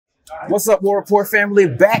What's up, Rapport family?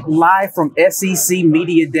 Back live from SEC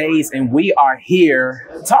Media Days, and we are here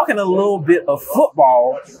talking a little bit of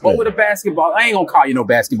football, but with a basketball. I ain't gonna call you no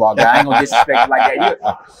basketball guy. I ain't gonna disrespect you like that.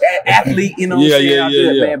 You're an athlete, you know what I'm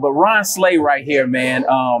saying? Man. But Ron Slay right here, man.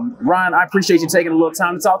 Ron, I appreciate you taking a little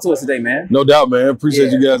time to talk to us today, man. No doubt, man.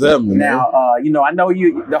 Appreciate you guys having me. Now, I know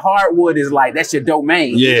you. The hardwood is like that's your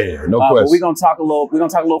domain. Yeah, no question. But we're gonna talk a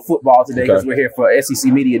little football today because we're here for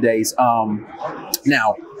SEC Media Days.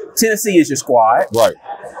 Now, Tennessee is your squad. Right.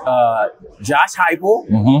 Josh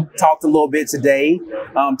Heupel talked a little bit today.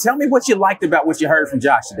 Tell me what you liked about what you heard from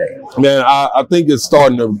Josh today. Man, I think it's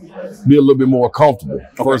starting to be a little bit more comfortable,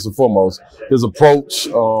 first and foremost. His approach,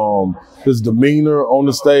 his demeanor on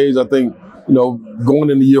the stage, I think, going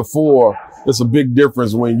into year 4, it's a big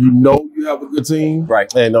difference when you know you have a good team.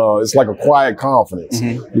 Right. And it's like a quiet confidence.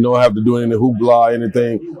 You don't have to do any hoopla,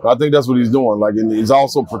 anything. I think that's what he's doing. And he's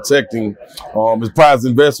also protecting his prized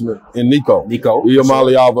investment in Nico. Ia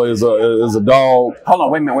Maliava is a dog. Hold on,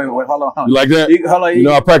 wait a minute. Hold on. You like that? Hold on.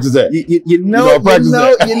 I practice that. You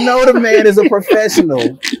know the man is a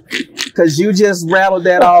professional. Because you just rattled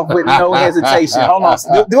that off with no hesitation. Hold on.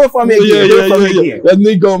 Do it for me again. Yeah. That's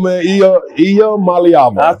Nico, man. Ia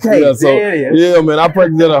Maliava. Okay, yeah, man. I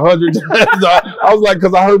practiced it 100 times. I was like,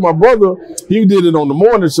 because I heard my brother, he did it on the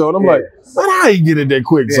morning show. And I'm like, man, how you get it that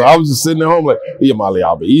quick? So I was just sitting at home like, Ia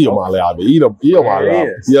Maliava.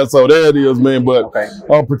 Yeah, so there it is, man. But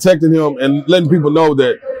protecting him and letting people know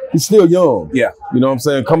that he's still young. Yeah. You know what I'm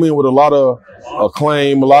saying? Come in with a lot of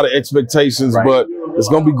acclaim, a lot of expectations, but it's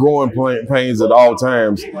going to be growing pains at all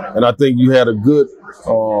times. And I think you had a good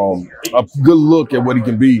look at what he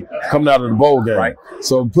can be coming out of the bowl game. Right.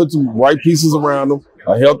 So put some right pieces around him,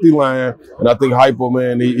 a healthy line, and I think Heupel,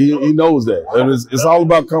 man, he knows that. And it's all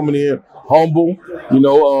about coming in humble,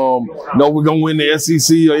 no, we're going to win the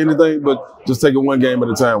SEC or anything, but just take it one game at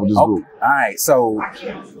a time with this group. All right, so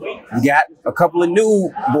you got a couple of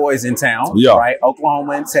new boys in town, right?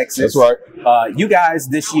 Oklahoma and Texas. That's right. You guys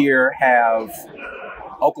this year have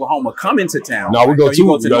Oklahoma coming to town. No, we go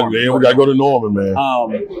to Norman. We got to go to Norman, man.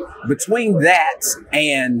 Between that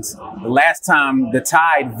and the last time the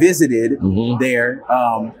Tide visited there,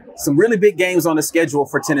 some really big games on the schedule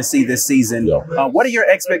for Tennessee this season. What are your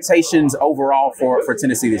expectations overall for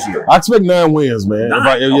Tennessee this year? I expect 9 wins, man.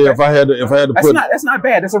 If I had to put, that's not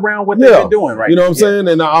bad. That's around what they've been doing, right? You know what I'm saying?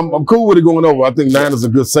 And I'm cool with it going over. I think 9 is a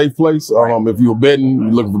good safe place. If you're betting,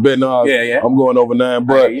 you're looking for betting odds. I'm going over 9.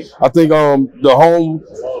 But I think the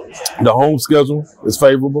home schedule is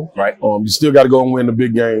favorable. Right. You still got to go and win the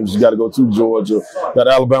big games. You got to go to Georgia. Got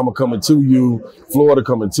Alabama coming to you, Florida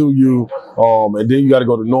coming to you, and then you got to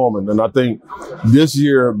go to Norman. And I think this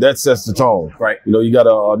year that sets the tone. Right. You got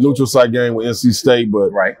a neutral site game with NC State,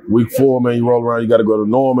 but week 4, man, you roll around, you got to go to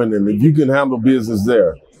Norman, and if you can handle business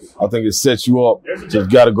there, I think it sets you up. Just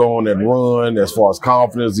got to go on that run as far as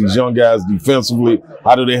confidence. These young guys defensively,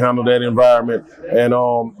 how do they handle that environment? And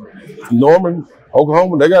Norman,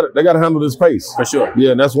 Oklahoma, they got to handle this pace. For sure.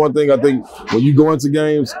 Yeah, and that's one thing I think when you go into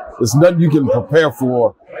games, it's nothing you can prepare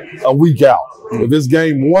for a week out. If it's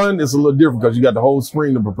game 1, it's a little different because you got the whole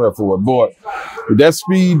spring to prepare for it. But with that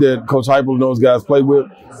speed that Coach Heupel and those guys play with,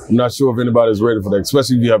 I'm not sure if anybody's ready for that,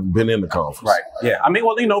 especially if you haven't been in the conference. Right. Yeah. I mean,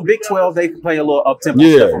 Big 12, they play a little up-tempo.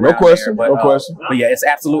 Yeah, no question. But yeah,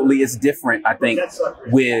 it's different, I think,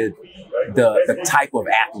 with the type of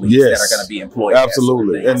athletes that are going to be employed.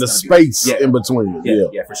 Absolutely. And the space in between.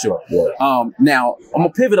 Yeah, for sure. Yeah. Now, I'm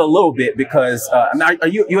going to pivot a little bit because are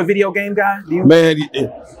you a video game guy? Man,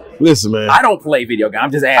 listen, man. I don't play video games.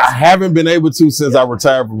 I'm just asking. I haven't been able to since I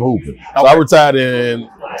retired from hooping. So I retired in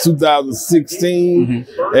 2016,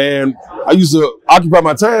 and I used to occupy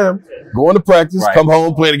my time going to practice, come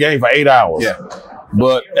home, play the game for 8 hours. Yeah.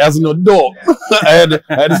 But as an adult, I had to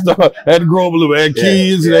grow up a little bit. I had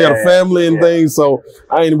kids, and I got a family and things, so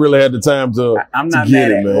I ain't really had the time to get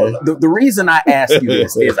it, man. The reason I asked you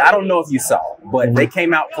this is I don't know if you saw, but they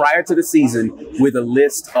came out prior to the season with a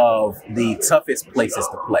list of the toughest places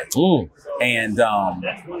to play. And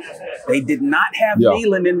they did not have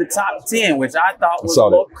Neyland in the top 10, which I thought was a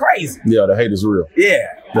little crazy. Yeah, the hate is real. Yeah.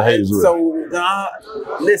 The hate is real. So,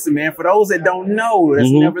 listen, man, for those that don't know, that's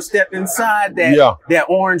never stepped inside that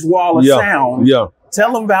orange wall of sound.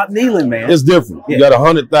 Tell them about Neyland, man. It's different. You got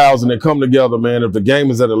 100,000 that come together, man. If the game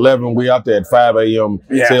is at 11, we out there at 5 a.m.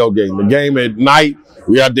 tailgating. The game at night,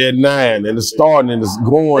 we out there at 9, and it's starting, and it's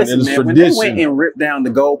going, and it's tradition. When they went and ripped down the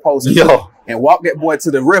goalpost and walked that boy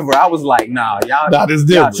to the river, I was like, nah, this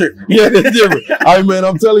different. Tripping. Yeah, it's different. Man,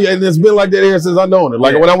 I'm telling you, and it's been like that ever since I known it.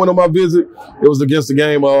 Like when I went on my visit, it was against a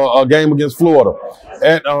game against Florida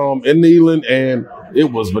in Neyland, and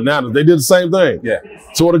it was bananas. They did the same thing. Yeah.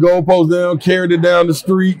 Tore the goalpost down, carried it down the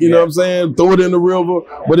street, you know what I'm saying? Threw it in the river.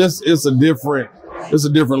 But it's a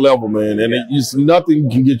different level, man. And nothing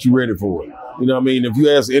can get you ready for it. You know what I mean? If you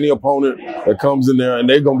ask any opponent that comes in there and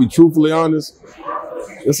they're going to be truthfully honest,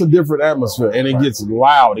 it's a different atmosphere. And it gets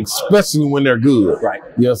loud, especially when they're good. Right.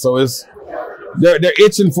 Yeah, so they're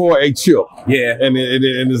itching for a chip. Yeah. And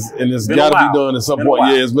it's got to be done at some point.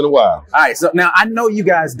 Yeah, it's been a while. All right. So now I know you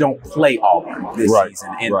guys don't play Auburn this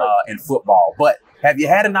season in football, but have you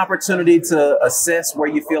had an opportunity to assess where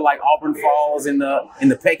you feel like Auburn falls in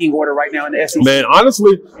the pecking order right now in the SEC? Man,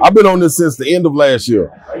 honestly, I've been on this since the end of last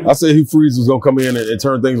year. I said Hugh Freeze was going to come in and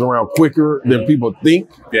turn things around quicker than people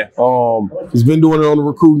think. Yeah. He's been doing it on the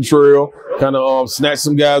recruiting trail, kind of snatch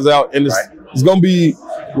some guys out. And it's going to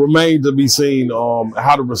remain to be seen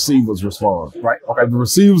how the receivers respond. Right. Okay. If the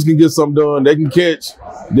receivers can get something done, they can catch,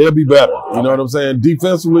 they'll be better. You know what I'm saying?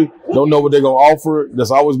 Defensively, don't know what they're going to offer.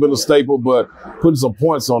 That's always been a staple, but putting some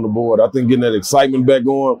points on the board, I think getting that excitement back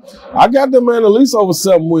going. I got them, man, at least over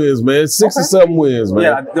 7 wins, man. 6 or 7 wins, man.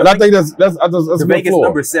 Yeah, and I think that's the Vegas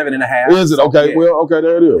number 7.5. Is it? Okay. Yeah. Well, okay,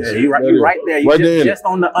 there it is. Yeah, you're right there. You're just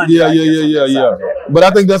on the under. Yeah. But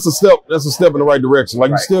I think that's a step in the right direction.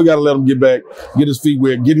 Like, you still got to let him get back, get his feet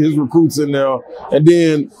wet, get his recruits in there, and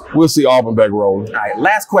then we'll see Auburn back rolling. All right,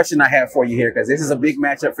 last question I have for you here, because this is a big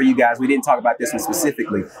matchup for you guys. We didn't talk about this one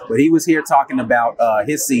specifically, but he was here talking about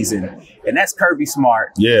his season, and that's Kirby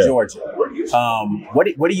Smart, Georgia. What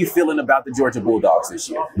are you feeling about the Georgia Bulldogs this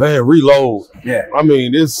year? Man, reload. Yeah. I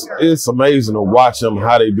mean, it's amazing to watch them,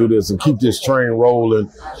 how they do this and keep this train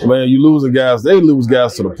rolling. Man, you losing guys. They lose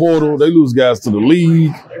guys to the portal. They lose guys to the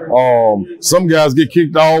league. Some guys get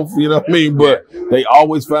kicked off, you know what I mean? But they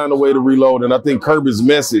always find a way to reload. And I think Kirby's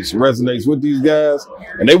message resonates with these guys,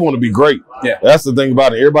 and they want to be great. Yeah. That's the thing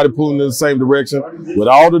about it. Everybody pulling in the same direction. With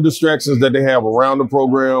all the distractions that they have around the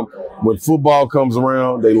program, when football comes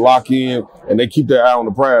around, they lock in and they keep their eye on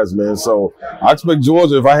the prize, man. So I expect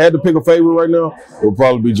Georgia. If I had to pick a favorite right now, it would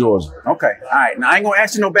probably be Georgia. Okay. All right. Now, I ain't going to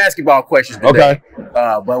ask you no basketball questions today. Okay.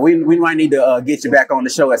 But we might need to get you back on the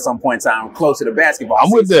show at some point in time closer to basketball. I'm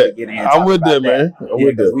with that. I'm with that, man. I'm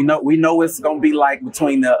with that. We know it's going to be like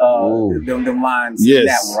between them lines. Yes.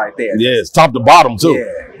 That one right there. Yes. Top to bottom, too.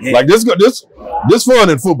 Yeah. Like this fun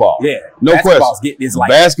in football. Yeah. No question. Like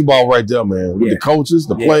basketball right there, man. With the coaches,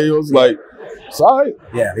 the players, like, it's all right.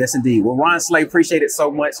 Yeah, yes, indeed. Well, Ron Slay, appreciate it so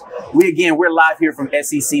much. We're live here from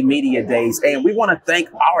SEC Media Days, and we want to thank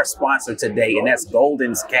our sponsor today, and that's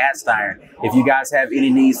Golden's Cast Iron. If you guys have any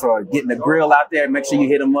needs for getting the grill out there, make sure you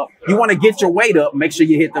hit them up. You want to get your weight up, make sure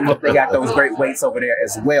you hit them up. They got those great weights over there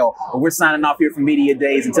as well. But we're signing off here from Media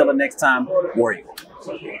Days. Until the next time, War Eagle.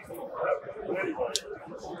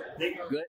 Good.